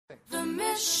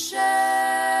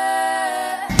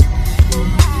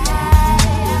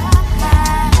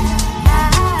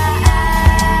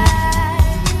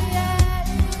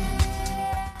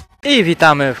I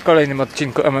witamy w kolejnym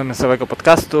odcinku MMS-owego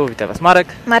podcastu. Witam Was Marek.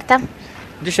 Marta.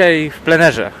 Dzisiaj w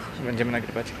plenerze będziemy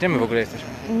nagrywać. Gdzie my w ogóle jesteśmy?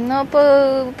 No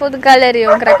pod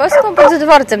galerią krakowską, pod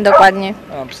dworcem dokładnie.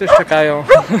 O, psy szczekają.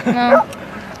 No.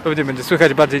 Pewnie będzie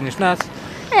słychać bardziej niż nas.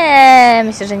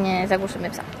 Myślę, że nie zagłuszymy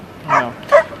psa. No.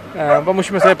 Bo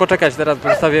musimy sobie poczekać. Teraz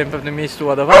zostawiłem w pewnym miejscu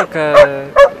ładowarkę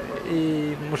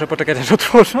i muszę poczekać, aż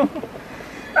otworzą.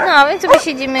 No, więc sobie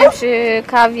siedzimy przy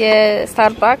kawie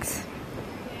Starbucks.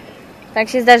 Tak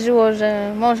się zdarzyło,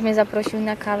 że mąż mnie zaprosił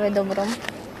na kawę dobrą.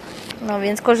 No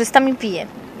więc korzystam i piję.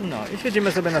 No i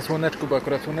siedzimy sobie na słoneczku, bo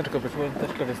akurat słoneczko wyszło,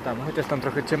 też jest tam. Chociaż tam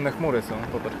trochę ciemne chmury są.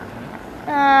 Popatrz.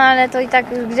 Ale to i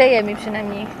tak grzeje mi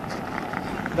przynajmniej.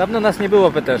 Dawno nas nie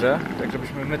było w eterze, tak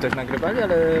żebyśmy my też nagrywali,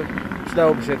 ale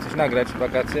przydałoby się coś nagrać w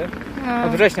wakacje. No.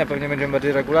 Od września pewnie będziemy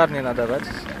bardziej regularnie nadawać,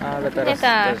 ale teraz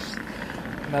tak. też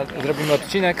zrobimy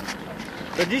odcinek.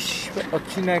 To dziś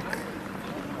odcinek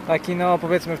taki, no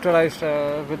powiedzmy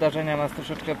wczorajsze wydarzenia nas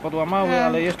troszeczkę podłamały,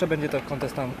 ale jeszcze będzie to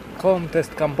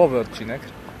kontestkampowy odcinek.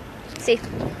 Si.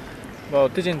 Bo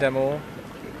tydzień temu,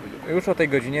 już o tej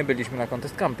godzinie byliśmy na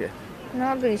kontestkampie.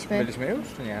 No byliśmy. Byliśmy już,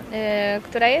 czy nie?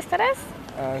 Która jest teraz?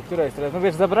 Która jest teraz? No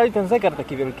wiesz, zabrali ten zegar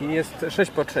taki wielki, jest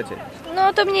 6:03.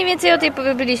 No to mniej więcej o tej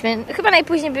porze byliśmy. Chyba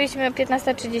najpóźniej byliśmy o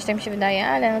 15:30, tak mi się wydaje,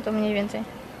 ale no to mniej więcej.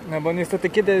 No bo niestety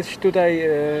kiedyś tutaj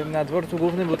na dworcu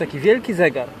głównym był taki wielki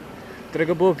zegar,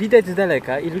 którego było widać z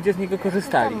daleka i ludzie z niego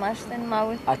korzystali. Tam masz ten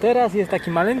mały. A teraz jest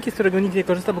taki malynki, z którego nikt nie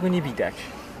korzysta, bo go nie widać.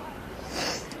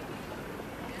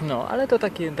 No, ale to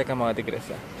taka mała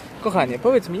dygresja. Kochanie,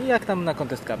 powiedz mi, jak tam na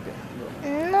kontestkampie?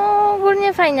 No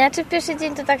ogólnie fajnie. Czy w pierwszy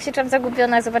dzień to tak się czułam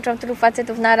zagubiona, jak zobaczyłam tylu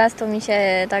facetów naraz, to mi się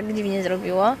tak dziwnie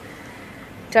zrobiło.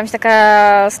 Czułam się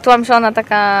taka stłamszona,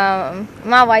 taka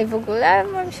mała i w ogóle,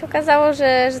 bo mi się okazało,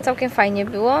 że całkiem fajnie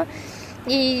było.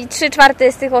 I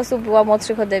 3/4 z tych osób było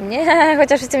młodszych ode mnie,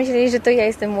 chociaż wszyscy myśleli, że to ja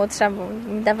jestem młodsza, bo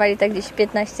mi dawali tak gdzieś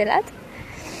 15 lat.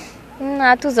 No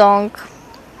a tu ząg.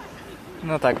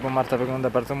 No tak, bo Marta wygląda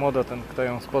bardzo młodo, ten kto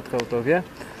ją spotkał to wie.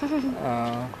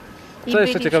 Co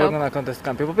jeszcze ciekawego na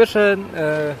kontestkampie? Po pierwsze,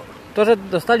 to, że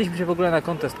dostaliśmy się w ogóle na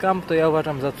kontestkamp, to ja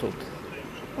uważam za cud.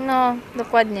 No,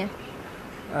 dokładnie.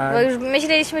 Bo już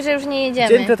myśleliśmy, że już nie jedziemy.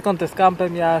 Dzień przed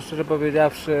kontestkampem ja, szczerze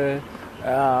powiedziawszy,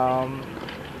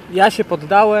 ja się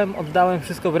poddałem, oddałem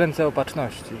wszystko w ręce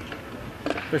opatrzności.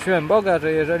 Prosiłem Boga,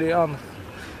 że jeżeli On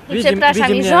widzi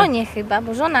mnie... żonie chyba,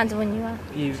 bo żona dzwoniła.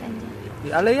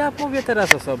 Ale ja mówię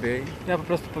teraz o sobie. Ja po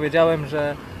prostu powiedziałem,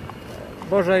 że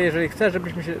Boże, jeżeli chcesz,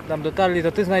 żebyśmy się tam dotarli,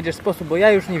 to Ty znajdziesz sposób, bo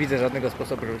ja już nie widzę żadnego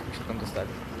sposobu, żebyśmy się tam dostali.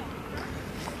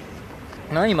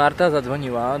 No i Marta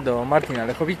zadzwoniła do Martina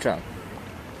Lechowicza.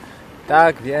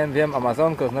 Tak, wiem,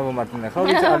 Amazonko, znowu Martin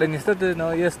Lechowicz, ale niestety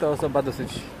no, jest to osoba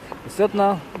dosyć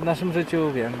istotna w naszym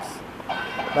życiu, więc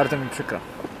bardzo mi przykro.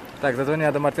 Tak,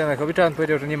 zadzwoniła do Martina Lechowicza, on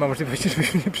powiedział, że nie ma możliwości,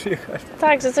 żebyśmy nie przyjechali.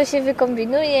 Tak, że coś się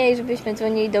wykombinuje i żebyśmy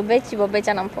dzwonili do Beci, bo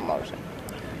Becia nam pomoże.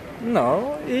 No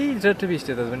i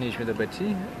rzeczywiście zadzwoniliśmy do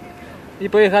Beci i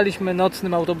pojechaliśmy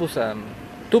nocnym autobusem.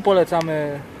 Tu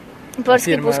polecamy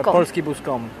Polski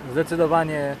Bus.com.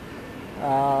 Zdecydowanie.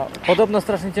 Podobno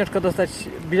strasznie ciężko dostać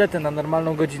bilety na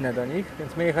normalną godzinę do nich,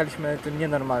 więc my jechaliśmy tym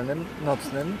nienormalnym,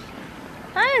 nocnym.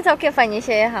 Ale całkiem fajnie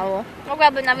się jechało.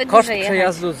 Mogłaby nawet Koszt dłużej jechać.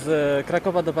 przejazdu z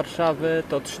Krakowa do Warszawy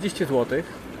to 30 zł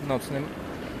nocnym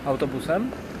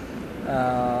autobusem.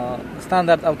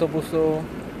 Standard autobusu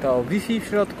to Wi-Fi w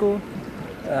środku,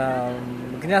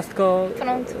 gniazdko,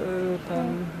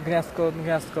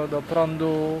 gniazdko do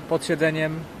prądu pod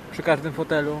siedzeniem przy każdym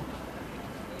fotelu.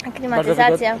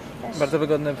 Klimatyzacja. Bardzo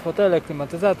wygodne fotele,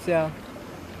 klimatyzacja.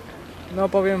 No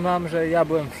powiem Wam, że ja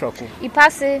byłem w szoku. I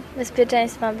pasy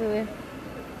bezpieczeństwa były.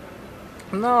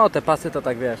 No te pasy to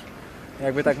tak wiesz,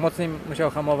 jakby tak mocniej musiał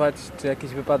hamować, czy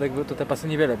jakiś wypadek był, to te pasy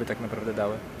niewiele by tak naprawdę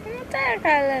dały. No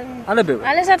tak, ale były.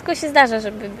 Ale rzadko się zdarza,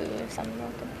 żeby były w samym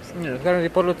autobusie. Nie, w każdym razie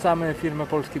polecamy firmę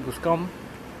Polski Bus.com.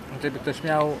 Gdyby ktoś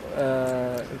miał,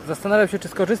 zastanawiał się, czy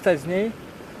skorzystać z niej,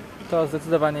 to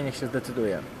zdecydowanie niech się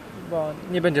zdecyduje, bo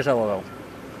nie będzie żałował.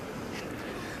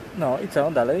 No i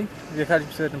co dalej?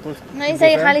 Wjechaliśmy sobie tym polskim No i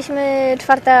zajechaliśmy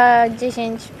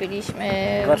 4:10, byliśmy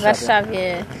w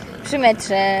Warszawie przy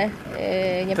metrze,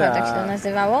 nie pamiętam jak się to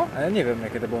nazywało. Ale nie wiem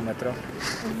jakie to było metro.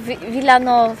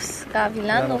 Wilanowska,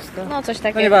 no coś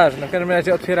takiego. No nieważne, w każdym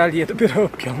razie otwierali je dopiero o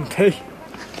 5:00.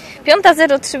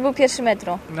 5:03 był pierwszy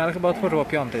metro. No ale chyba otworzyło o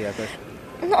 5:00 jakoś.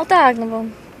 No tak, no bo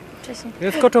wcześniej.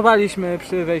 Więc koczowaliśmy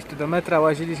przy wejściu do metra,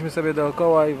 łaziliśmy sobie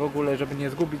dookoła i w ogóle, żeby nie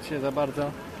zgubić się za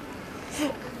bardzo.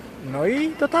 No i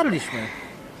dotarliśmy.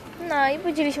 No i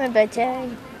budziliśmy Becie.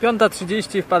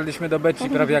 5:30 wpadliśmy do Beci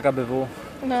prawie jak ABW.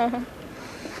 No.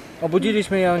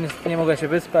 Obudziliśmy ją, nie mogła się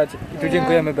wyspać i tu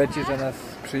dziękujemy Beci, że nas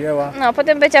przyjęła. No,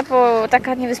 potem Becia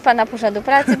taka niewyspana poszła do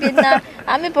pracy, biedna,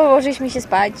 a my położyliśmy się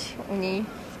spać u niej,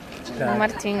 u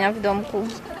Martina w domku.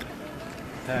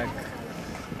 Tak.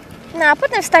 No, a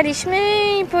potem wstaliśmy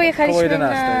i pojechaliśmy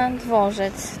na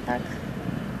dworzec, tak,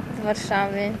 z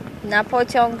Warszawy, na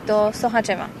pociąg do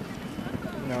Sochaczewa.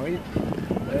 No i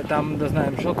tam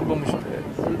doznałem szoku, bo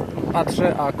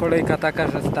patrzę, a kolejka taka,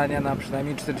 że stania na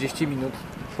przynajmniej 40 minut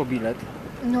po bilet.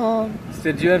 No.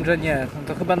 Stwierdziłem, że nie, no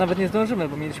to chyba nawet nie zdążymy,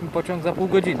 bo mieliśmy pociąg za pół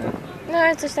godziny. No,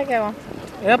 ale coś takiego.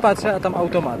 Ja patrzę, a tam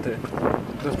automaty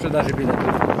do sprzedaży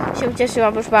biletów. Się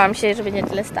ucieszyłam, bo już bałam się, że będzie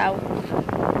tyle stał.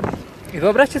 I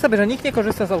wyobraźcie sobie, że nikt nie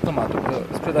korzysta z automatu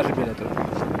do sprzedaży biletów.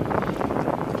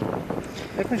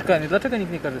 Jak myślisz, Kanie, dlaczego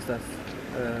nikt nie korzysta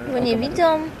z Bo nie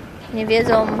widzą, nie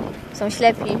wiedzą, są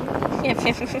ślepi. Nie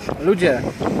wiem. Ludzie,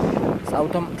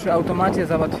 przy automacie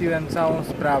załatwiłem całą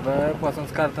sprawę,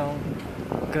 płacąc kartą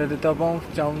kredytową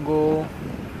w ciągu,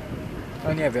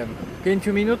 no nie wiem, 5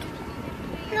 minut?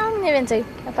 No, mniej więcej.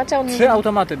 Ja patrzę, 3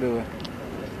 automaty były.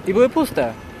 I były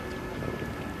puste.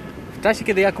 W czasie,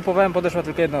 kiedy ja kupowałem, podeszła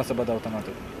tylko jedna osoba do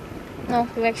automatu. No,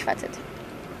 był jakiś facet.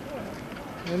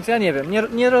 Więc ja nie wiem,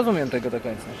 nie rozumiem tego do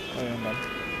końca. Powiem wam.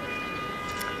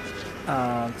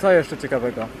 A co jeszcze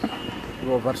ciekawego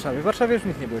było w Warszawie? W Warszawie już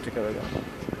nic nie było ciekawego.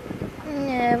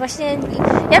 Nie, właśnie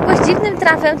jakoś dziwnym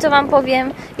trafem, co wam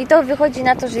powiem, i to wychodzi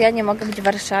na to, że ja nie mogę być w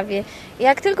Warszawie.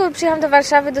 Jak tylko przyjechałam do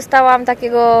Warszawy, dostałam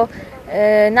takiego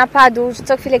napadu, że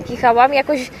co chwilę kichałam.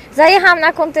 Jakoś zajechałam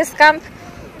na Contestcamp,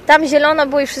 tam zielono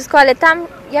było i wszystko, ale tam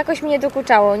jakoś mnie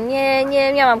dokuczało.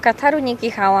 Nie miałam kataru, nie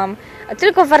kichałam. A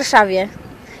tylko w Warszawie.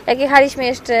 Jak jechaliśmy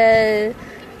jeszcze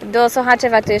do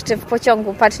Sochaczewa, to jeszcze w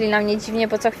pociągu patrzyli na mnie dziwnie,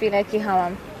 bo co chwilę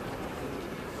kichałam.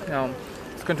 No,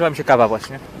 skończyła mi się kawa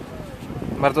właśnie.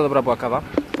 Bardzo dobra była kawa.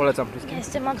 Polecam wszystkim.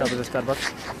 Jeszcze mam kawę ze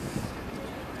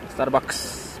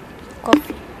Starbucks.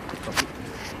 Coffee.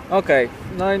 Okej,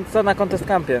 no i co na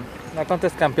Contestcampie? Na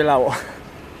Contestcampie lało.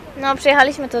 No,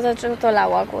 przyjechaliśmy, to zaczęło to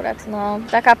lało akurat. No,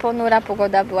 taka ponura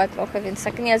pogoda była trochę, więc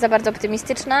tak nie za bardzo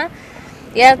optymistyczna.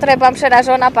 Ja trochę byłam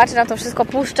przerażona, patrzę na to wszystko,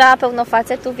 puszcza, pełno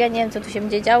facetów, ja nie wiem, co tu się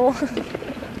będzie działo.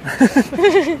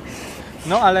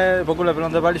 No, ale w ogóle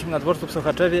wylądowaliśmy na dworcu w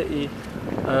Sochaczewie i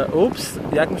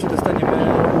jak my się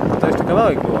dostaniemy, to jeszcze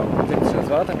kawałek było. Jak się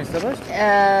nazywała ta miejscowość?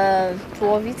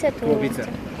 Tułowice.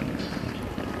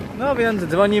 No więc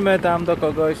dzwonimy tam do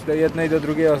kogoś, do jednej, do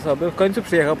drugiej osoby. W końcu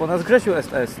przyjechał po nas Grzesiu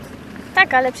ST.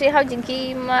 Tak, ale przyjechał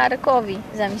dzięki Markowi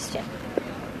zamiście.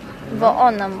 Bo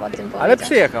on nam o tym powiedział. Ale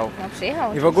przyjechał. No,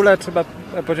 przyjechał. I w ogóle trzeba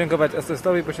podziękować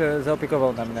SS-owi, bo się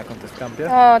zaopiekował nami na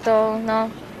Contestcampie. O, to no.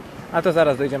 A to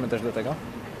zaraz dojdziemy też do tego.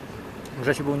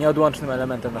 Grzesiu był nieodłącznym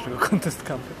elementem naszego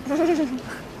Contestcampu.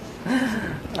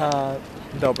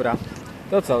 Dobra.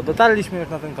 To co? Dotarliśmy już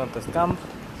na ten Contestcamp.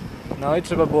 No i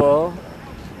trzeba było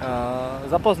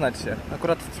zapoznać się.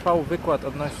 Akurat trwał wykład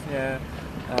odnośnie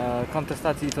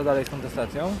kontestacji i co dalej z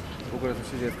kontestacją. W ogóle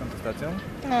co się dzieje z kontestacją.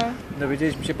 No.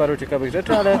 Dowiedzieliśmy się paru ciekawych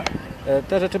rzeczy, ale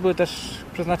te rzeczy były też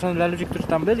przeznaczone dla ludzi, którzy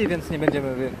tam byli, więc nie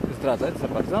będziemy zdradzać za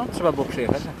bardzo. Trzeba było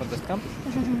przyjechać na Contestcamp.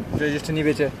 Jeżeli jeszcze nie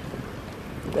wiecie,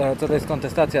 co to jest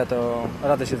kontestacja, to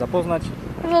radzę się zapoznać.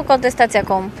 No,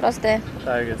 kontestacja.com, proste.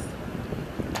 Tak jest.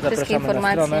 Wszystkie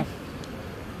informacje. Na stronę.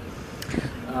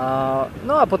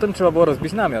 No a potem trzeba było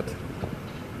rozbić namiot.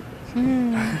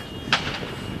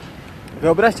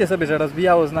 Wyobraźcie sobie, że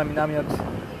rozbijało z nami namiot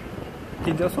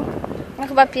 5 osób? No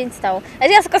chyba 5 stało.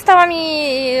 Ja tylko stałam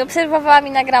i obserwowałam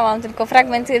i nagrałam tylko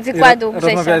fragment wykładu Grzesia.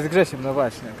 Rozmawiałeś z Grzesiem, no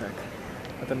właśnie, tak.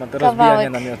 Na temat rozbijania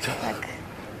namiotu. Tak.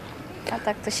 A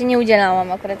tak, to się nie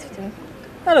udzielałam akurat w tym.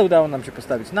 Ale udało nam się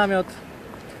postawić namiot.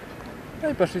 No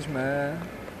i poszliśmy.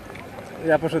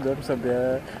 Ja poszedłem sobie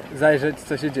zajrzeć,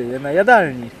 co się dzieje na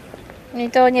jadalni. I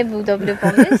to nie był dobry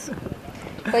pomysł.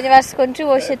 Ponieważ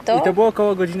skończyło się to... I to było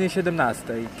około godziny 17,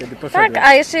 kiedy poszedłem. Tak,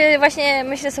 a jeszcze właśnie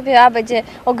myślę sobie, będzie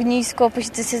ognisko,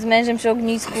 posiedzę się z mężem przy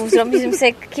ognisku, zrobimy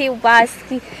sobie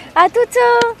kiełbaski. A tu co?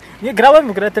 Nie, grałem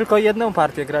w grę, tylko jedną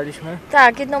partię graliśmy.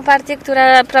 Tak, jedną partię,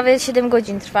 która prawie 7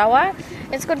 godzin trwała,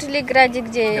 więc skończyli grać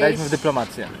gdzieś... Graliśmy w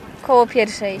dyplomację. Koło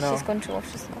pierwszej się skończyło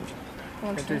wszystko.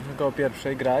 Skończyliśmy koło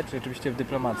pierwszej grać, rzeczywiście w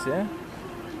dyplomację.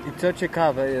 I co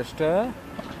ciekawe jeszcze,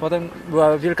 potem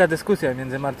była wielka dyskusja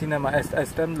między Martinem a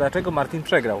Estem, dlaczego Martin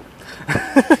przegrał.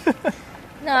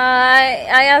 No,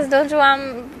 a ja zdążyłam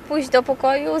pójść do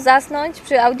pokoju, zasnąć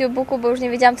przy audiobooku, bo już nie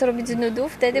wiedziałam, co robić z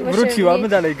nudów wtedy. Bo wróciłam, my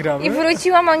dalej gramy. I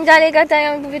wróciłam, oni dalej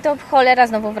gadają i mówię, to cholera,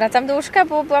 znowu wracam do łóżka,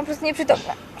 bo byłam po prostu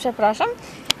nieprzytomna. Przepraszam.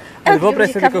 Ale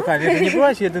wyobraź sobie, kochanie, że nie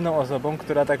byłaś jedyną osobą,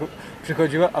 która tak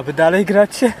przychodziła, aby dalej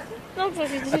grać się? No co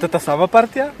się dzieje? A to ta sama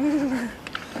partia?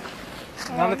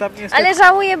 No, ale tam niestety... Ale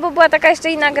żałuję, bo była taka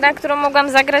jeszcze inna gra, którą mogłam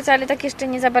zagrać, ale tak jeszcze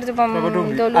nie za bardzo mam do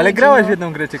ludzi. Ale grałaś w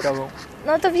jedną grę ciekawą.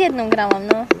 No to w jedną grałam,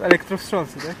 no.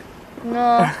 Elektrowstrząsy, tak?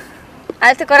 No,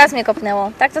 ale tylko raz mnie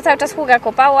kopnęło. Tak to cały czas Huga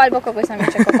kopało, albo kogoś tam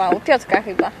jeszcze kopało. Piotrka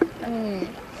chyba.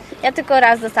 Ja tylko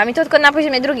raz dostałam i to tylko na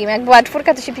poziomie drugim. Jak była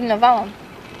 4, to się pilnowałam.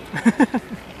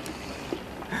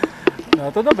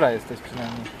 No to dobra jesteś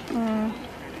przynajmniej.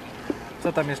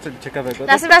 Co tam jeszcze ciekawego?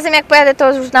 Następnym razem jak pojadę,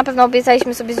 to już na pewno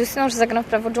obiecaliśmy sobie z Justyną, że zagram w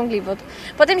Prawo dżungli, bo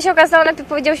potem się okazało, najpierw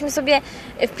powiedziałyśmy sobie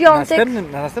w piątek...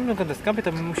 Na następnym Contestcampie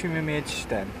to my musimy mieć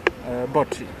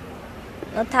bocci.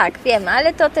 No tak, wiem,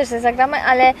 ale to też zagramy,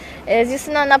 ale z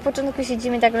Justyną na początku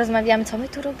siedzimy, tak rozmawiamy, co my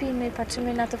tu robimy,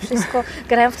 patrzymy na to wszystko,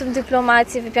 grają w tą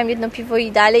dyplomację, wypiłam jedno piwo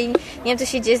i dalej, nie wiem co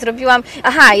się dzieje, zrobiłam,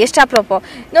 aha, jeszcze a propos,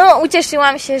 no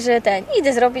ucieszyłam się, że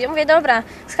idę zrobić, mówię, dobra,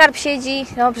 skarb siedzi,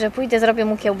 dobrze, pójdę, zrobię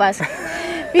mu kiełbaskę.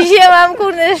 Wzięłam,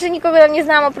 kurde, jeszcze nikogo tam nie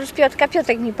znałam oprócz Piotrka.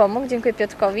 Piotrek mi pomógł, dziękuję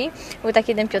Piotrkowi. Był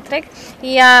taki jeden Piotrek.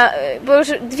 I ja, bo już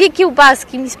 2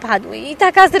 kiełbaski mi spadły. I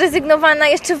taka zrezygnowana,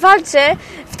 jeszcze walczę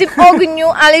w tym ogniu,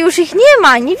 ale już ich nie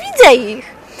ma, nie widzę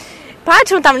ich.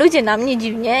 Patrzą tam ludzie na mnie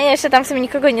dziwnie, ja jeszcze tam sobie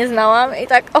nikogo nie znałam i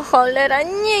tak, o cholera,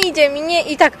 nie idzie mi, nie,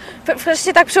 i tak,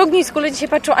 wreszcie tak przy ognisku ludzie się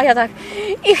patrzą, a ja tak,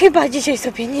 i chyba dzisiaj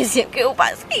sobie nie zjem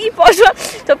kiełbaski i poszłam,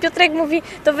 to Piotrek mówi,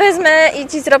 to wezmę i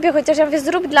ci zrobię, chociaż ja mówię,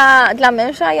 zrób dla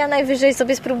męża, a ja najwyżej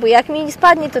sobie spróbuję, jak mi nie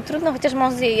spadnie, to trudno, chociaż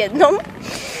mąż zje jedną,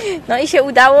 no i się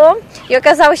udało i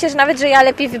okazało się, że nawet, że ja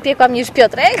lepiej wypiekłam niż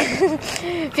Piotrek,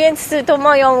 więc tą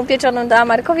moją upieczoną dała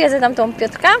Markowi, ja zjadam tą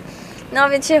Piotrka, no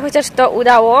więc się chociaż to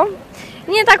udało.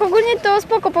 Nie, tak ogólnie to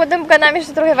spoko, potem gadałam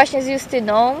jeszcze trochę właśnie z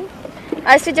Justyną,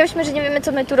 ale stwierdziłyśmy, że nie wiemy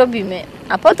co my tu robimy.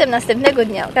 A potem następnego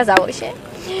dnia okazało się,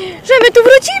 że my tu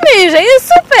wrócimy, że jest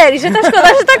super i że ta szkoda,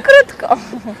 że tak krótko.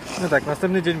 No tak,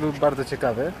 następny dzień był bardzo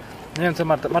ciekawy. Nie wiem co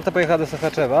Marta pojechała do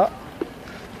Sochaczewa,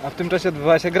 a w tym czasie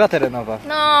odbywała się gra terenowa.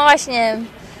 No właśnie,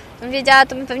 wiedziała,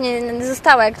 to bym pewnie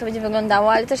została, jak to będzie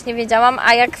wyglądało, ale też nie wiedziałam,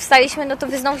 a jak wstaliśmy, no to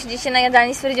wy znowu siedzicie na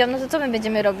jadalni i stwierdziłam, no to co my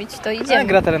będziemy robić, to idziemy.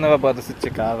 Gra terenowa była dosyć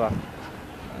ciekawa.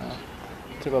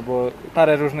 Trzeba było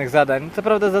parę różnych zadań. Co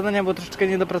prawda zadania były troszeczkę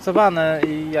niedopracowane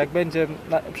i jak będzie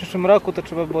w przyszłym roku, to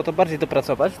trzeba było to bardziej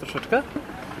dopracować troszeczkę,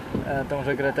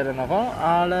 tąże grę terenową,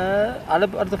 ale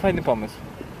bardzo fajny pomysł.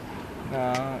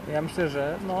 Ja myślę,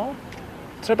 że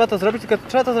trzeba to zrobić, tylko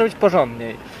trzeba to zrobić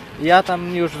porządniej. Ja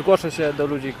tam już zgłoszę się do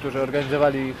ludzi, którzy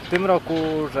organizowali w tym roku,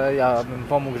 że ja bym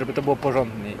pomógł, żeby to było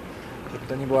porządniej. Żeby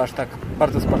to nie było aż tak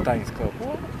bardzo spartańsko.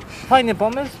 Fajny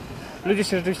pomysł. Ludzie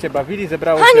się rzeczywiście bawili,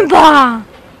 zebrało się... Hańba!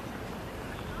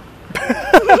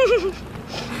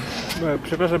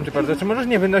 Przepraszam Cię bardzo, czy możesz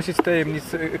nie wynosić tajemnic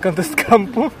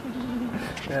Contestcampu?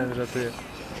 Nie, żartuję.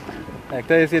 Tak,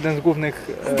 to jest jeden z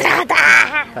głównych... Zdrada!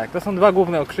 Tak, to są 2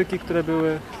 główne okrzyki, które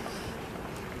były...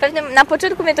 Na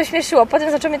początku mnie to śmieszyło,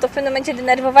 potem zaczęło mnie to w pewnym momencie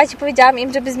denerwować i powiedziałam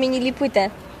im, żeby zmienili płytę.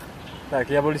 Tak,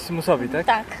 Jabolissimusowi, tak?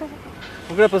 Tak.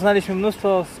 W ogóle poznaliśmy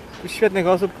mnóstwo świetnych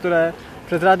osób, które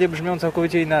przez radio brzmią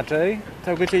całkowicie inaczej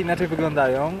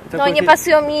wyglądają. No nie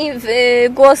pasują mi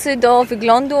głosy do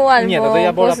wyglądu albo... Nie, do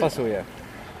Jabola pasuje.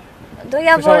 Do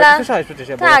Jabola... Słyszałeś przecież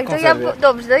Jabola tak,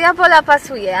 dobrze, do Jabola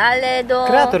pasuje, ale do...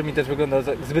 Kreator mi też wygląda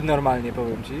zbyt normalnie,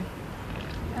 powiem Ci.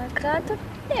 A kreator?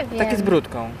 Nie wiem. Taki z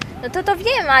brudką. No to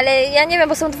wiem, ale ja nie wiem,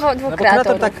 bo są dwóch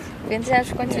kreatorów, tak... więc ja już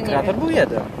w końcu nie kreator wiem. Był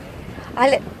jeden.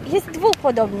 Ale jest 2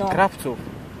 podobno. Krawców.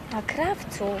 A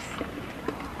krawców.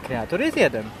 Kreator jest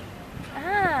jeden.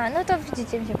 A, no to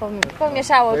widzicie, mi się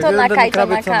pomieszało. To na Kaj, to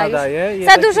na Kaj.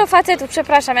 Za dużo facetów,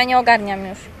 przepraszam, ja nie ogarniam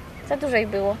już. Za dużo ich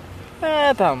było.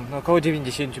 Tam, około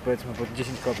 90 powiedzmy, bo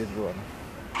 10 kobiet było.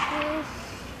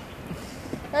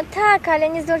 No tak, ale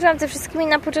nie zdążyłam ze wszystkimi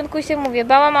na początku się mówię.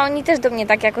 Bałam, a oni też do mnie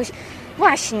tak jakoś...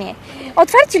 Właśnie.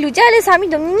 Otwarci ludzie, ale sami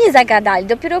do mnie nie zagadali.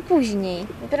 Dopiero później.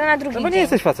 Dopiero na drugi dzień. No bo nie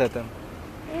jesteś facetem.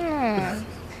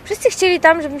 Wszyscy chcieli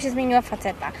tam, żebym się zmieniła w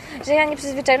faceta. Że ja nie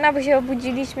przyzwyczajona, bo się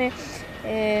obudziliśmy...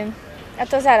 A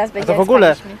to zaraz będzie. A to w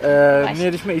ogóle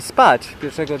mieliśmy iść spać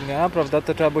pierwszego dnia, prawda?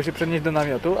 To trzeba było się przenieść do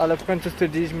namiotu, ale w końcu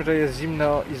stwierdziliśmy, że jest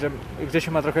zimno i że gdzieś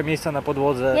ma trochę miejsca na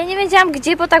podłodze. Ja nie wiedziałam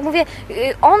gdzie, bo tak mówię,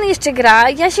 on jeszcze gra,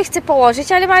 ja się chcę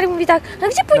położyć, ale Marek mówi tak, no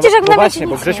gdzie pójdziesz, jak w namiocie właśnie, nic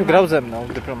bo Grzesiu nie ma. grał ze mną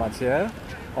w dyplomację.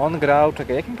 On grał,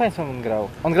 jakim państwem on grał?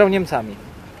 On grał Niemcami.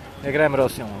 Ja grałem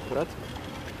Rosją akurat.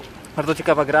 Bardzo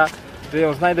ciekawa gra. Gdy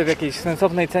ją znajdę w jakiejś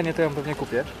sensownej cenie, to ją pewnie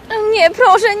kupię. Nie,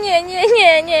 proszę, nie.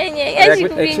 Ja ci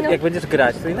kupię. Jak będziesz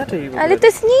grać, to inaczej. Ale to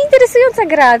jest nieinteresująca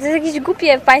gra. To jest jakieś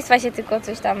głupie państwa się tylko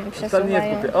coś tam przesuwają. To nie jest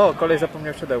głupie. O, kolej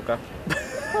zapomniał siodełka.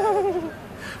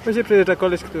 Właśnie przyjeżdża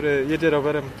koleś, który jedzie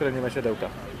rowerem, który nie ma siodełka.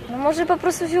 No może po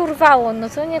prostu się urwało, no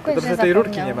co nie kończy. Dobrze, tej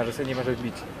rurki nie ma, że sobie nie może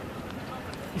wbić.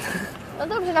 No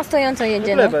dobrze, na stojąco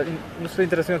jedzie, no. Mnóstwo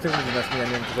interesujących ludzi nas mija,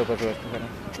 nie wiem, czy zauważyłaś.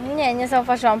 Nie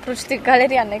zauważyłam, oprócz tych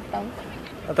galerianek tam.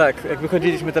 A tak, jak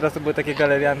wychodziliśmy teraz, to były takie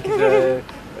galerianki, że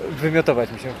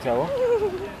wymiotować mi się chciało.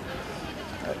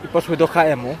 I poszły do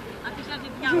H&M-u.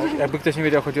 Jakby ktoś nie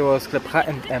wiedział, chodziło o sklep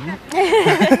H&M.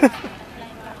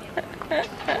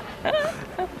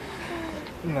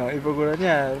 No i w ogóle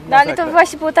nie. No ale to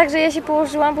właśnie było tak, że ja się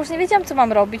położyłam, bo już nie wiedziałam, co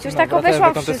mam robić. Już tak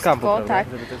obeszłam wszystko, tak.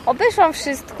 Obeszłam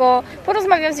wszystko,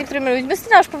 porozmawiałam z niektórymi ludźmi.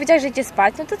 Justyna już powiedziała, że idzie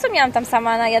spać. No to co miałam tam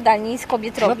sama na jadalni z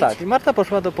kobiet robić? No tak, i Marta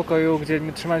poszła do pokoju, gdzie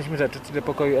my trzymaliśmy rzeczy, czyli do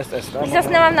pokoju SS. I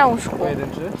zasnęłam na łóżku.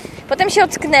 Pojedynczy. Potem się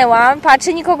ocknęłam,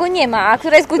 patrzę, nikogo nie ma. A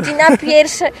która jest godzina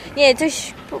pierwsza? Nie,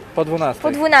 coś... Po 12.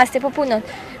 Po 12, po północy.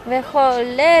 Mówię,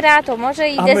 cholera, to może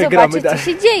idę zobaczyć, co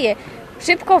się dzieje.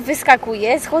 Szybko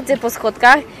wyskakuję, schodzę po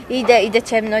schodkach, idę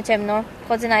ciemno,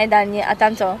 chodzę na jadalnię, a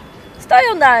tam co?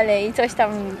 Stoją dalej i coś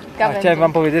tam gawędzą. Chciałem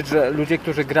wam powiedzieć, że ludzie,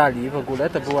 którzy grali w ogóle,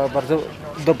 to była bardzo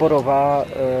doborowa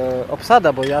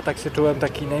obsada, bo ja tak się czułem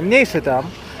taki najmniejszy tam,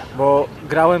 bo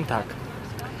grałem tak.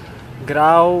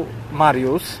 Grał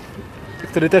Mariusz,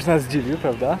 który też nas zdziwił,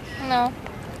 prawda? No,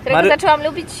 którego zaczęłam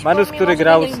lubić. Mariusz, który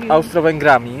grał z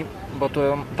Austro-Węgrami, bo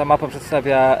to ta mapa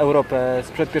przedstawia Europę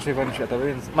sprzed I wojny światowej,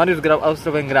 więc Mariusz grał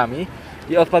Austro-Węgrami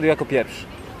i odpadł jako pierwszy.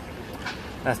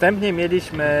 Następnie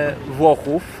mieliśmy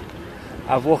Włochów,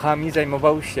 a Włochami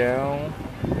zajmował się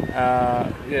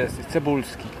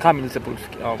Cebulski, Kamil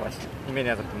Cebulski, o właśnie,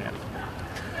 imienia zapomniałem.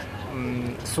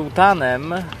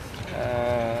 Sułtanem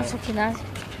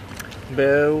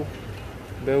był.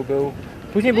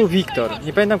 Później był Wiktor,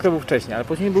 nie pamiętam kto był wcześniej, ale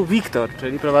później był Wiktor,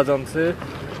 czyli prowadzący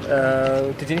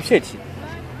tydzień w sieci.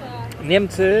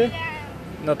 Niemcy,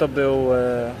 no to był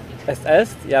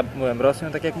SS, ja byłem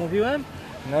Rosją, tak jak mówiłem,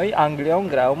 no i Anglią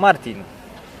grał Martin.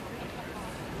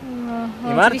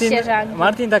 No, I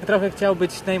Martin tak trochę chciał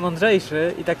być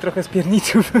najmądrzejszy i tak trochę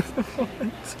spierniczył.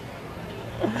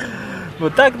 Bo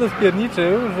tak to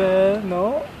spierniczył, że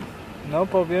no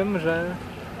powiem,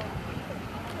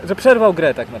 że przerwał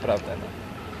grę tak naprawdę.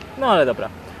 No ale dobra.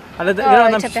 Ale grało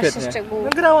nam się świetnie. No,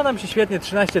 grało nam się świetnie,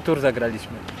 13 tur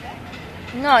zagraliśmy.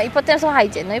 No i potem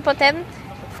słuchajcie, potem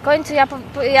w końcu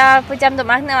ja powiedziałam do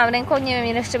Magny, mam ręką, nie wiem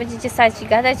ile jeszcze będziecie stać i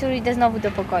gadać, już idę znowu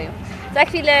do pokoju. Za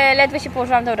chwilę ledwo się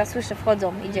położyłam, dobra, słyszę,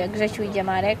 wchodzą, idzie Grzesiu, idzie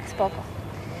Marek, spoko.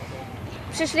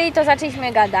 Przyszli i to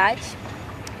zaczęliśmy gadać.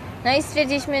 No i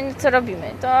stwierdziliśmy, co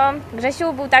robimy. To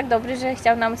Grzesiu był tak dobry, że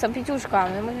chciał nam ustąpić łóżko, a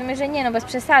my mówimy, że nie, bez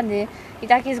przesady. I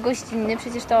tak jest gościnny,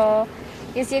 przecież to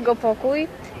jest jego pokój.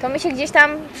 To my się gdzieś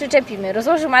tam przyczepimy.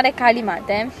 Rozłożył Marek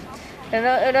kalimatę.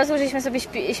 Rozłożyliśmy sobie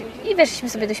i weszliśmy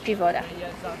sobie do śpiwora.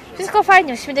 Wszystko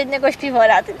fajnie, weszliśmy do jednego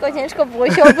śpiwora, tylko ciężko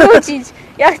było się obrócić.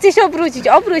 Ja chcę się obrócić,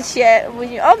 obróć się,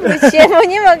 bo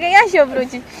nie mogę ja się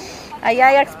obrócić. A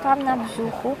ja jak spałam na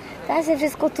brzuchu, teraz się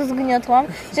wszystko tu zgniotłam,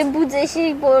 że budzę się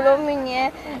i bolą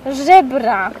mnie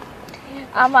żebra.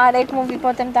 A Marek mówi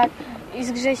potem tak i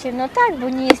z Grzesiem, no tak, bo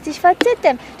nie jesteś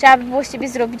facetem. Trzeba by było z ciebie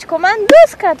zrobić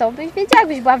komandoska, to byś wiedziała,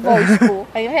 jakbyś była w wojsku.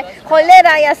 A ja mówię,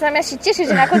 cholera, ja sama się cieszę,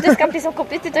 że na Konteskampie są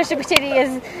kobiety, to jeszcze by chcieli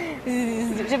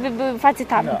żeby były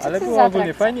facetami. No, ale było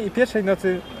ogólnie fajnie i pierwszej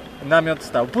nocy namiot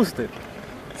stał pusty.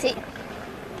 Si.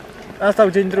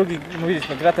 Nastał dzień drugi,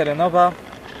 mówiliśmy, gra terenowa.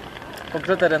 Po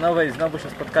grze terenowej znowu się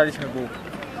spotkaliśmy, był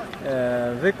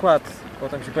wykład,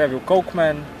 potem się pojawił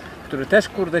Cokeman, który też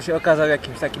się okazał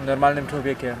jakimś takim normalnym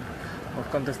człowiekiem. Bo w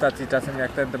kontestacji czasem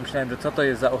jak ten, to myślałem, że co to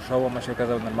jest za oszołom, a się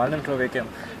okazał normalnym człowiekiem.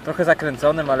 Trochę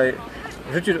zakręconym, ale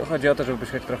w życiu chodzi o to, żeby być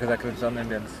trochę zakręconym,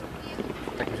 więc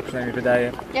tak mi się przynajmniej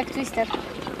wydaje. Jak Twister.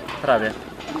 Prawie.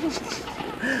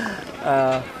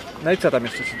 No i co tam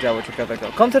jeszcze się działo ciekawego?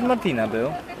 Koncert Martina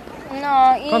był.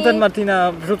 No i... Koncert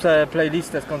Martina, wrzucę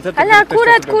playlistę z koncertu. Ale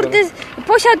akurat, kurde,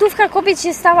 posiadówka kobiet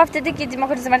się stała wtedy, kiedy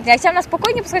mogę z Martina. Ja chciałam na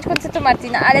spokojnie posłuchać koncertu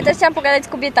Martina, ale też chciałam pogadać z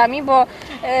kobietami, bo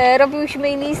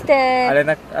robiłyśmy listę... Ale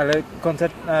na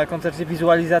koncercie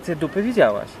wizualizację dupy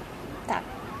widziałaś? Tak.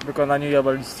 W wykonaniu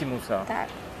Jobalissimusa. Tak.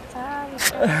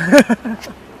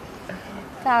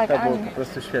 Tak, to było po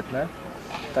prostu świetne.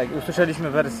 Tak, usłyszeliśmy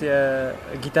wersję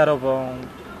gitarową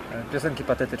piosenki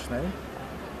patetycznej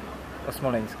o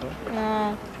Smoleńsku.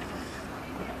 No.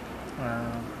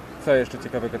 Co jeszcze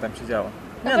ciekawego tam się działo?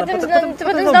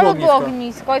 Potem znowu było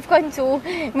ognisko i w końcu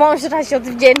mąż raz się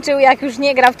odwdzięczył, jak już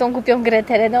nie grał w tą głupią grę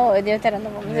terenową.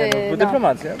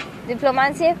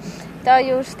 Dyplomację.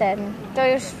 to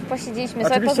już posiedzieliśmy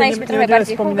sobie, poznaliśmy trochę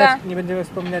bardziej Huga. Nie będziemy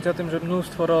wspominać o tym, że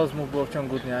mnóstwo rozmów było w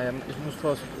ciągu dnia, ja mnóstwo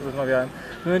osób rozmawiałem. W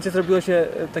pewnym momencie zrobiło się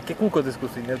takie kółko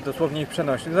dyskusyjne, dosłownie ich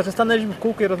przenośne. Znaczy stanęliśmy w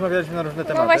kółku i rozmawialiśmy na różne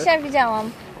tematy. No właśnie ja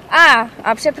widziałam.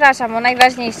 A przepraszam, o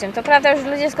najważniejszym. To prawda, już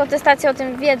ludzie z kontestacji o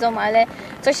tym wiedzą, ale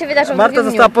co się wydarzyło w drugim Marta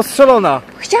została postrzelona.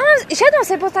 Siadłam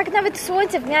sobie, bo tak nawet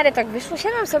słońce w miarę tak wyszło.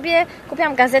 Siadłam sobie,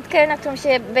 kupiłam gazetkę, na którą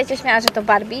się będzie śmiała, że to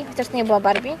Barbie, chociaż to nie była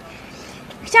Barbie.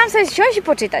 Chciałam sobie wsiąść i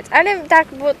poczytać, ale tak,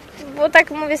 bo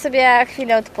tak mówię sobie, ja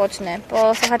chwilę odpocznę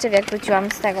po Sochaczewie, jak wróciłam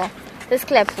ze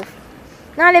sklepów.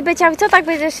 No ale Becia mówi, co tak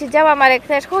będziesz siedziała, Marek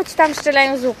też, chodź tam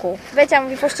strzelają z łuku. Becia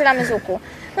mówi, postrzelamy z łuku.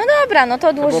 No dobra, no to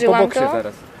odłożyłam to.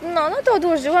 Zaraz. No to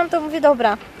odłożyłam, to mówię,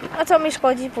 dobra, a co mi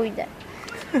szkodzi, pójdę.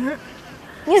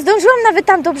 Nie zdążyłam nawet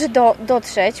tam dobrze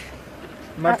dotrzeć.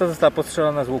 Marta została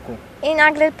postrzelona z łuku. I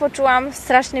nagle poczułam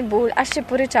straszny ból, aż się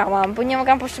poryczałam, bo nie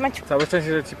mogłam powstrzymać... Całe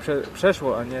szczęście, że ci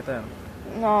przeszło, a nie ten.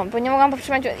 No, bo nie mogłam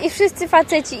powstrzymać... I wszyscy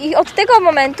faceci, i od tego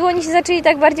momentu oni się zaczęli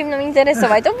tak bardziej mną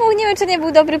interesować. To był, nie wiem, czy nie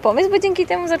był dobry pomysł, bo dzięki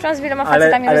temu zaczęłam z wieloma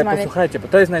facetami rozmawiać. Ale posłuchajcie, bo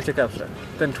to jest najciekawsze.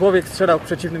 Ten człowiek strzelał w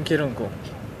przeciwnym kierunku.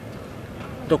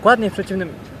 Dokładnie w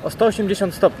przeciwnym, o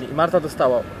 180 stopni i Marta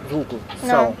dostała z łuku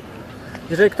strzałą. No.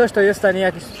 Jeżeli ktoś to jest w stanie w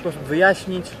jakiś sposób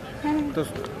wyjaśnić, to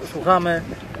słuchamy.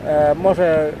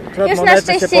 Może pilot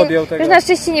monety się podjął tego. Już na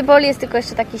szczęście nie boli, jest tylko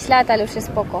jeszcze taki ślad, ale już jest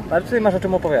spoko. Ale tutaj masz o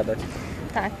czym opowiadać.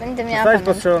 Tak, będę miała. Zostałeś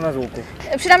postrzelona z łuku.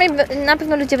 Przynajmniej na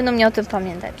pewno ludzie będą mnie o tym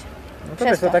pamiętać. No to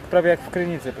wiesz, to tak prawie jak w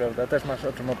Krynicy, prawda? Też masz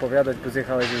o czym opowiadać, bo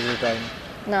zjechałeś już zupełnie.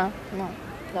 No,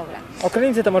 dobra. O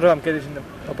Krynicy to może wam kiedyś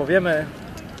opowiemy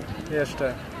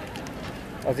jeszcze.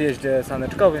 O zjeździe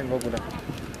saneczkowym w ogóle.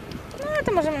 No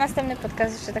to możemy następny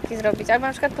podcast jeszcze taki zrobić, albo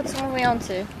na przykład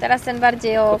podsumowujący. Teraz ten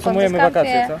bardziej o podsumujemy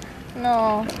wakacje, co?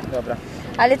 No. Dobra.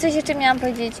 Ale coś jeszcze miałam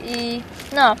powiedzieć i...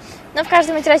 No w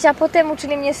każdym razie, a potem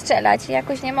uczyli mnie strzelać.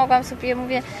 Jakoś nie mogłam sobie,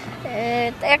 mówię...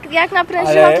 jak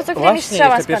naprężyłam, to co chwilę mi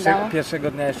strzała spadała.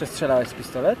 Pierwszego dnia jeszcze strzelałaś z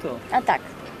pistoletu? A tak.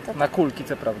 Na kulki,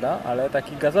 co prawda, ale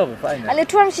taki gazowy, fajny. Ale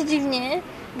czułam się dziwnie,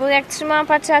 bo jak trzymałam,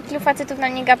 patrzę, a tylu facetów na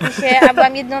mnie gapi się, a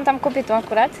byłam jedyną tam kobietą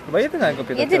akurat. Chyba jedyna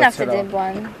kobieta, jedyna wtedy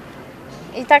byłam.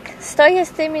 I tak stoję z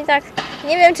tym i tak,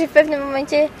 nie wiem, czy w pewnym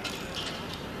momencie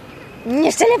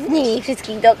nie strzelę w nich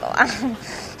wszystkich dookoła.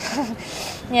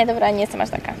 Nie, dobra, nie jestem aż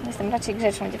taka. Jestem raczej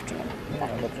grzeczną dziewczyną. Tak.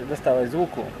 No dobrze, dostałaś z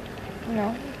łuku.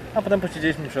 No. A potem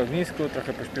posiedzieliśmy przy ognisku,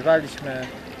 trochę pośpiewaliśmy.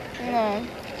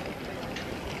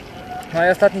 No i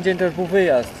ostatni dzień to już był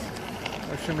wyjazd.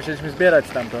 Już się musieliśmy zbierać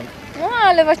stamtąd. No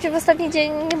ale właśnie w ostatni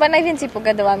dzień chyba najwięcej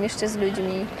pogadałam jeszcze z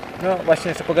ludźmi. No właśnie,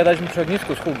 jeszcze pogadaliśmy przy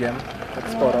ognisku z Hugiem, tak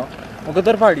sporo. Bo go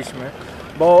dorwaliśmy,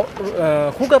 bo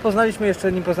Huga poznaliśmy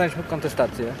jeszcze nim poznaliśmy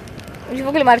kontestację. I w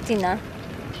ogóle Martina.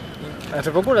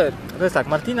 Znaczy w ogóle, to jest tak,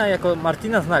 Martina jako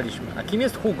Martina znaliśmy, a kim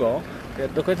jest Hugo,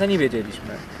 do końca nie wiedzieliśmy,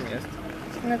 kim jest.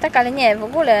 No tak, ale nie, w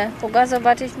ogóle Huga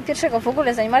zobaczyliśmy pierwszego, w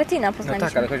ogóle zanim Martina poznaliśmy. No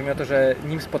tak, ale chodzi mi o to, że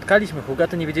nim spotkaliśmy Huga,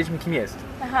 to nie wiedzieliśmy, kim jest.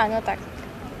 Aha, no tak.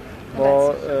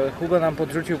 Bo Hugo nam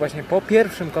podrzucił właśnie po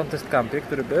pierwszym kontestkampie,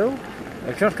 który był,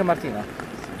 książkę Martina.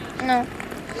 No.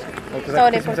 Bo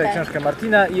zakupiliśmy sobie książkę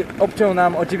Martina i obciął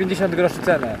nam o 90 groszy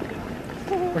cenę.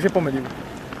 Bo się pomylił.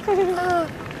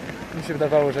 Mi się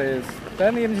wydawało, że jest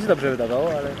ten i mi się dobrze wydawało,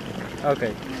 ale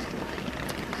okej.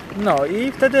 No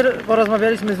i wtedy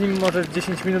porozmawialiśmy z nim może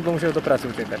 10 minut, bo musiał do pracy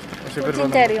uciekać. Pod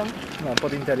Interium. No,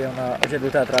 pod Interium na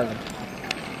osiedlu teatralnym.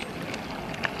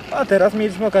 A teraz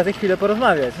mieliśmy okazję chwilę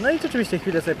porozmawiać. No i rzeczywiście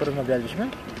chwilę sobie porozmawialiśmy.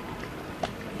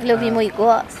 Lubi mój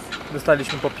głos.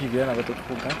 Dostaliśmy po piwie, nawet od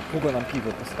Hugo. Hugo nam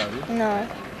piwo postawił. No.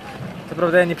 Co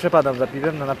prawda ja nie przepadam za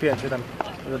piwem, no napiłem się tam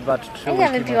 2 czy 3 Ja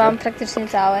wypiłam praktycznie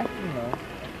całe. No.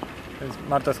 Więc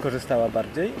Marta skorzystała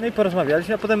bardziej. No i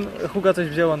porozmawialiśmy, a potem Hugo coś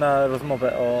wzięło na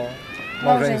rozmowę o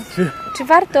małżeństwie. Czy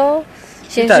warto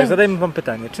się... I tak, zadajmy wam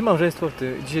pytanie. Czy małżeństwo w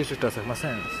tych dzisiejszych czasach ma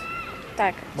sens?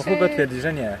 Tak. Bo Hugo twierdzi,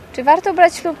 że nie. Czy warto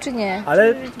brać ślub, czy nie?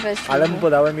 Ale mu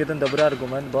podałem jeden dobry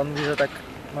argument, bo on mówi, że tak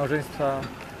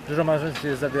dużo małżeństw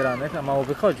jest zawieranych, a mało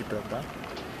wychodzi, prawda?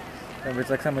 Ja mówię,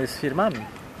 tak samo jest z firmami.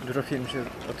 Dużo firm się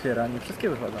otwiera, nie wszystkie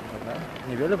wychodzą, prawda?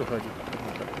 Niewiele wychodzi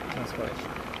na swoje.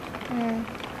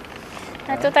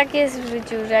 A to tak jest w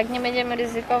życiu, że jak nie będziemy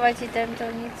ryzykować to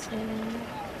nic nie...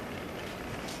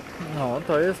 No,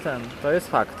 to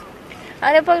jest fakt.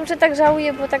 Ale powiem, że tak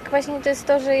żałuję, bo tak właśnie to jest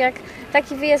to, że jak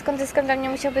taki wyjazd kontestkampiowy dla mnie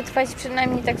musiałby trwać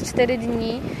przynajmniej tak 4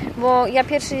 dni, bo ja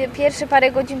pierwsze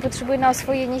parę godzin potrzebuję na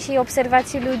oswojenie się i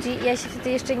obserwacji ludzi i ja się wtedy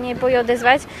jeszcze nie boję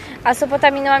odezwać, a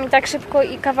sobota minęła mi tak szybko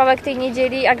i kawałek tej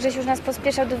niedzieli, a Grzesiu już nas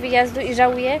pospieszał do wyjazdu i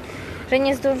żałuję, że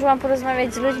nie zdążyłam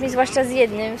porozmawiać z ludźmi, zwłaszcza z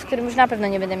jednym, z którym już na pewno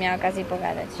nie będę miała okazji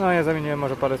pogadać. No ja zamieniłem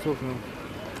może parę słów,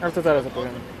 ale to zaraz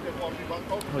opowiem.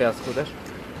 O Jacku też.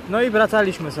 No i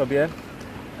wracaliśmy sobie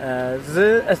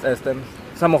z SS-tem,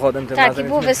 samochodem tym razem. Tak, i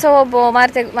było wesoło, bo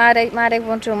Marek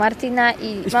włączył Martina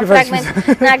i mam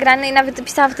fragment nagrany i nawet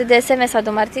pisałam wtedy SMS-a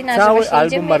do Martina, cały że właśnie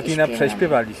album Martina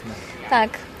prześpiewaliśmy. Tak.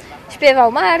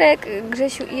 Śpiewał Marek,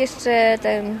 Grzesiu i jeszcze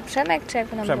ten Przemek, czy jak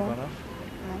to było? No.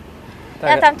 Tak.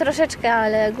 Ja tam troszeczkę,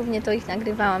 ale głównie to ich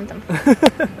nagrywałam tam.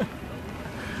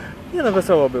 Nie no,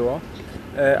 wesoło było.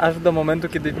 Aż do momentu,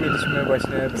 kiedy mieliśmy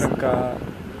właśnie Przemka.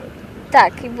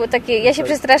 Tak, i było takie, ja się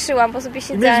przestraszyłam, bo sobie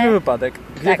siedziałem. Mieliśmy wypadek,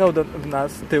 wjechał w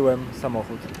nas tyłem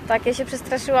samochód. Tak, ja się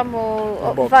przestraszyłam,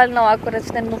 bo walnął akurat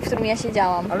w ten bok, w którym ja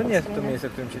siedziałam. Ale nie jest to miejsce,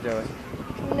 w którym siedziałeś.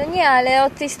 No nie, ale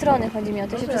od tej strony chodzi mi o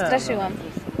to, się przestraszyłam.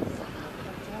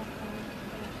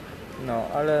 No,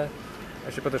 ale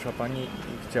się podeszła pani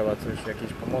i chciała coś,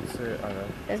 jakiejś pomocy,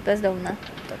 ale... Jest bezdomna.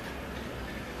 Tak.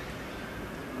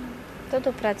 To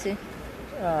do pracy.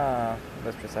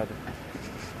 Bez przesady.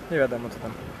 Nie wiadomo, co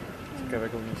tam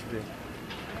ciekawego w niej się dzieje.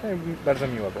 No, bardzo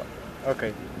miła była.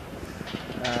 Okej.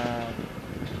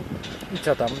 I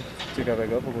co tam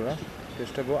ciekawego w ogóle?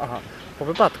 Jeszcze było? Aha, po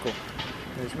wypadku.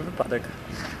 Mieliśmy wypadek.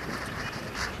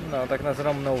 No, tak nas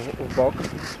rąbnął w bok.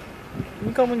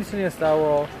 Nikomu nic się nie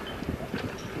stało.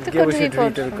 Zgięły się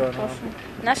drzwi tylko. No.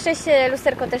 Na szczęście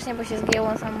lusterko też nie, bo się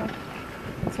zgięło samo.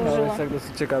 No, jest tak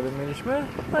dosyć ciekawy mieliśmy.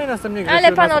 No i następnie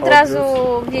ale pan od razu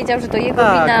wiedział, że to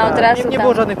jego wina, od razu nie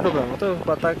było żadnych problemów, to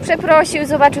chyba tak. Przeprosił,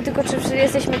 zobaczył tylko, czy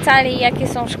jesteśmy cali, jakie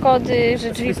są szkody,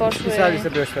 że drzwi poszły. Pisali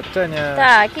sobie oświadczenie.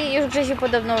 Tak, i już Grzesiu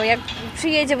podobno jak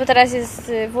przyjedzie, bo teraz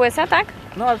jest w USA, tak?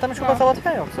 No ale tam już chyba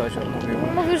załatwiają coś, odmówił.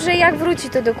 Mówił, że jak wróci,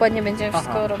 to dokładnie będzie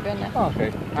wszystko robione.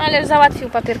 Okej. No, ale załatwił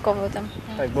papierkowo tam.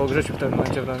 Tak, bo Grzesiu w tym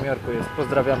momencie w Nowym Jorku jest.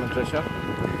 Pozdrawiamy Grzesia,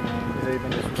 jeżeli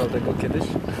będzie słuchał tego kiedyś.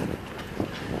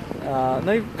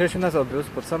 No i Grzesiu nas odwiózł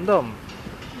pod sam dom.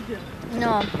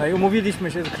 No i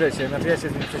umówiliśmy się z Grzesiem, znaczy ja się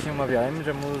z nim wcześniej umawiałem,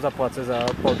 że mu zapłacę za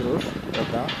podróż,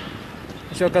 prawda?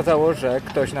 I się okazało, że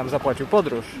ktoś nam zapłacił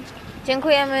podróż.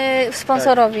 Dziękujemy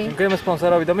sponsorowi. Tak, dziękujemy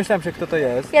sponsorowi, domyślam się, kto to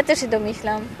jest. Ja też się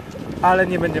domyślam. Ale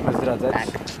nie będziemy zdradzać. Tak.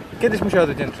 Kiedyś mu się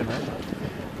odwdzięczymy.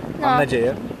 Mam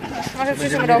nadzieję. Może w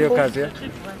przyszłym mieli roku okazję.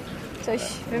 Coś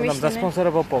wymyślimy. Nam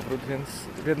zasponsorował powrót, więc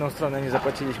w jedną stronę nie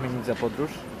zapłaciliśmy nic za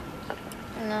podróż.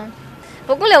 No.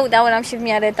 W ogóle udało nam się w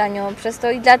miarę tanio przez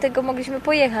to i dlatego mogliśmy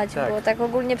pojechać, bo tak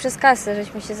ogólnie przez kasę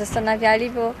żeśmy się zastanawiali,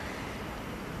 bo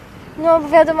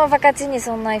wiadomo, wakacje nie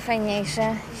są najfajniejsze,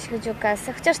 jeśli chodzi o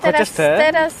kasę. Chociaż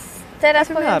teraz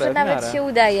powiem, że nawet się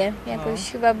udaje.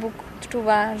 Jakoś chyba Bóg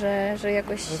czuwa, że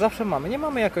jakoś... No zawsze mamy. Nie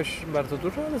mamy jakoś bardzo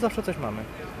dużo, ale zawsze coś mamy.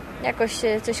 Jakoś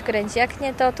się coś kręci. Jak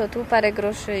nie to tu parę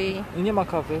groszy i... I nie ma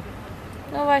kawy.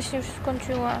 No właśnie, już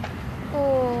skończyła.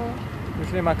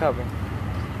 Już nie ma kawy.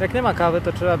 Jak nie ma kawy,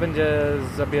 to trzeba będzie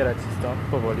zabierać stąd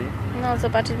powoli. No,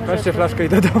 zobaczyć może... Weźcie flaszkę i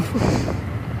do domu.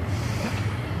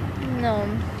 No.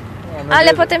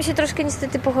 Ale potem się troszkę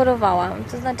niestety pochorowałam.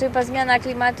 To znaczy chyba zmiana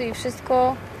klimatu i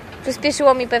wszystko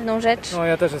przyspieszyło mi pewną rzecz. No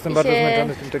ja też jestem bardzo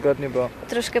zmęczony w tym tygodniu, bo...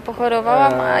 Troszkę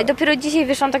pochorowałam, a dopiero dzisiaj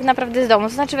wyszłam tak naprawdę z domu.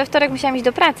 To znaczy we wtorek musiałam iść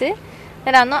do pracy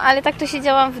rano, ale tak to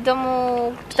siedziałam w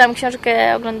domu, czytałam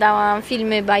książkę, oglądałam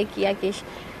filmy, bajki jakieś.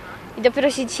 I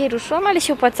dopiero się dzisiaj ruszyłam, ale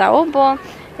się opłacało, bo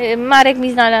Marek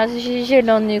mi znalazł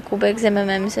zielony kubek z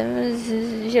MMM-sem,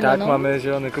 z zieloną. Tak, mamy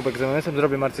zielony kubek z MMM-sem.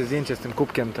 Zrobię Marcie zdjęcie z tym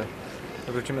kubkiem, to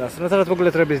wrócimy na stronę. No teraz w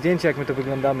ogóle zrobię zdjęcie, jak my to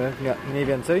wyglądamy mniej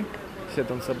więcej,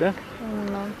 siedząc sobie.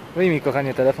 No. Wyjmij,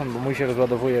 kochanie, telefon, bo mój się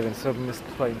rozładowuje, więc robimy z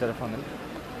twoim telefonem.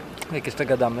 Jak jeszcze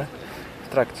gadamy w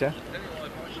trakcie.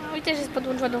 Mój też jest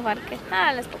podłącz ładowarkę,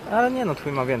 ale spokojnie. Ale nie, no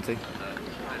twój ma więcej.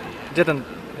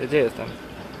 Gdzie jest ten?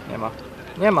 Nie ma.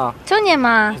 Nie ma. Co nie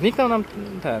ma? Zniknął nam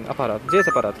ten aparat. Gdzie jest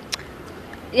aparat?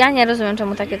 Ja nie rozumiem,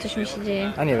 czemu takie coś mi się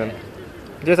dzieje. A nie wiem.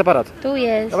 Gdzie jest aparat? Tu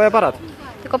jest. Dawaj aparat.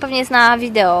 Tylko pewnie jest na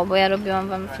wideo, bo ja robiłam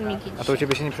wam filmiki. A to u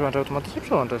ciebie się nie przyłącza automatycznie?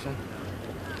 Przyłącza się.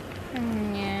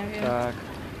 Nie wiem. Tak.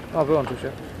 O, wyłączył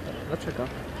się. Dlaczego?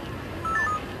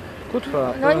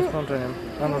 Kutwa, z połączeniem.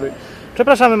 Anuluj.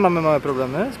 Przepraszamy, mamy małe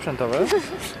problemy sprzętowe.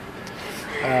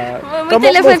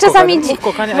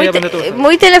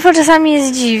 Mój telefon czasami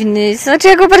jest dziwny. Znaczy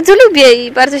ja go bardzo lubię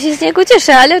i bardzo się z niego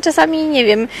cieszę, ale czasami nie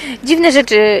wiem, dziwne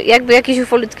rzeczy, jakby jakieś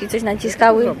ufolutki coś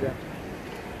naciskały.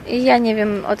 I ja nie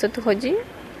wiem, o co tu chodzi.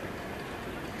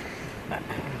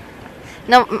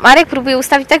 No, Marek próbuje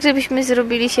ustawić tak, żebyśmy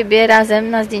zrobili siebie razem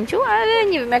na zdjęciu,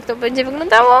 ale nie wiem, jak to będzie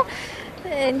wyglądało.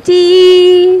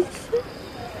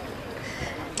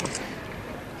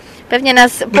 Pewnie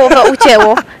nas połowa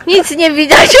ucięło. Nic nie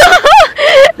widać.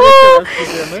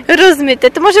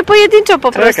 Rozmyte. To może pojedynczo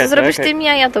po prostu. Zrobisz ty mi,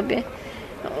 a ja tobie.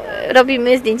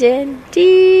 Robimy zdjęcie.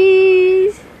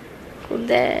 Cheese.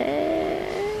 Kurde.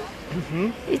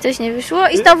 I coś nie wyszło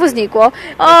i znowu znikło.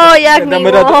 O, jak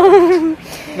miło.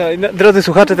 No, drodzy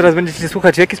słuchacze, teraz będziecie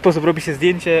słuchać, w jaki sposób robi się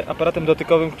zdjęcie aparatem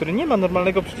dotykowym, który nie ma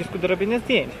normalnego przycisku do robienia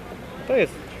zdjęć. To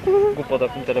jest głupota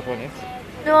w tym telefonie.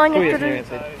 No, Tu jest mniej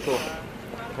więcej. Tu.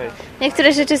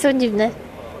 Niektóre rzeczy są dziwne.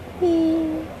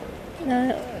 No.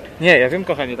 Nie, ja wiem,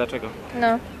 kochanie, dlaczego.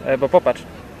 No. Bo popatrz,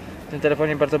 w tym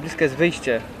telefonie bardzo blisko jest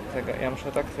wyjście. Ja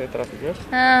muszę tak sobie trafić, wiesz?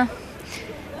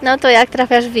 No to jak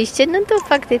trafiasz w wyjście, no to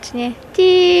faktycznie.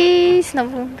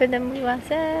 Znowu będę mówiła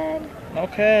sen.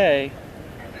 Okej.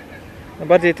 No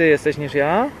bardziej ty jesteś niż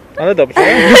ja, ale dobrze.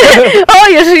 O,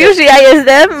 już ja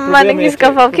jestem. Marek jest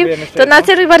kawałkiem. To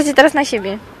naceruj bardziej teraz na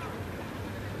siebie.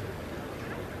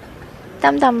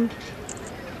 Tam.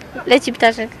 Leci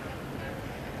ptaszek.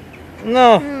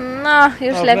 No,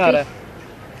 już lepiej.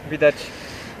 Widać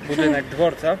budynek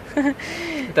dworca.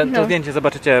 To zdjęcie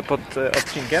zobaczycie pod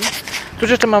odcinkiem. Cóż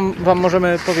jeszcze wam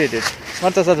możemy powiedzieć?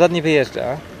 Marta za 2 dni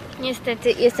wyjeżdża.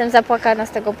 Niestety jestem zapłakana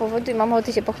z tego powodu i mam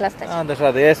ochotę się pochlastać. Dasz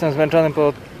radę. Ja jestem zmęczony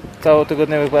po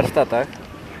całotygodniowych warsztatach.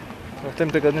 W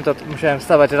tym tygodniu to musiałem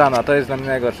wstawać rano, a to jest dla mnie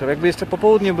najgorsze. Jakby jeszcze po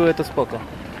południu były, to spoko.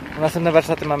 Następne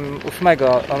warsztaty mam 8,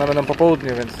 one będą po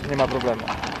południu, więc nie ma problemu.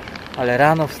 Ale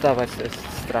rano wstawać to jest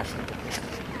straszne.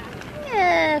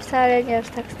 Nie, wcale nie aż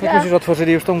tak straszne. Jak myślisz,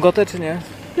 otworzyli już tą gotę, czy nie?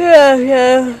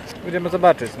 Nie. Będziemy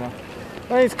zobaczyć,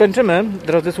 No i skończymy,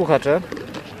 drodzy słuchacze.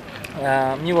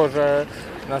 Miło, że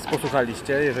nas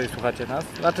posłuchaliście, jeżeli słuchacie nas.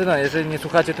 Znaczy jeżeli nie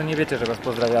słuchacie, to nie wiecie, że was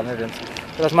pozdrawiamy, więc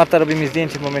teraz Marta robi mi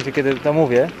zdjęcie w momencie, kiedy to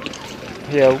mówię.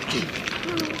 Jełki.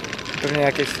 Pewnie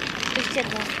jakieś... Jest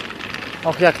ciemno.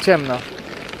 Och, jak ciemno.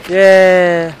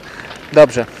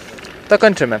 Dobrze, to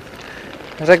kończymy.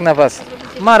 Żegna was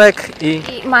Marek i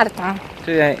Marta.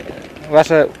 Czyli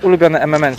wasze ulubione MMN.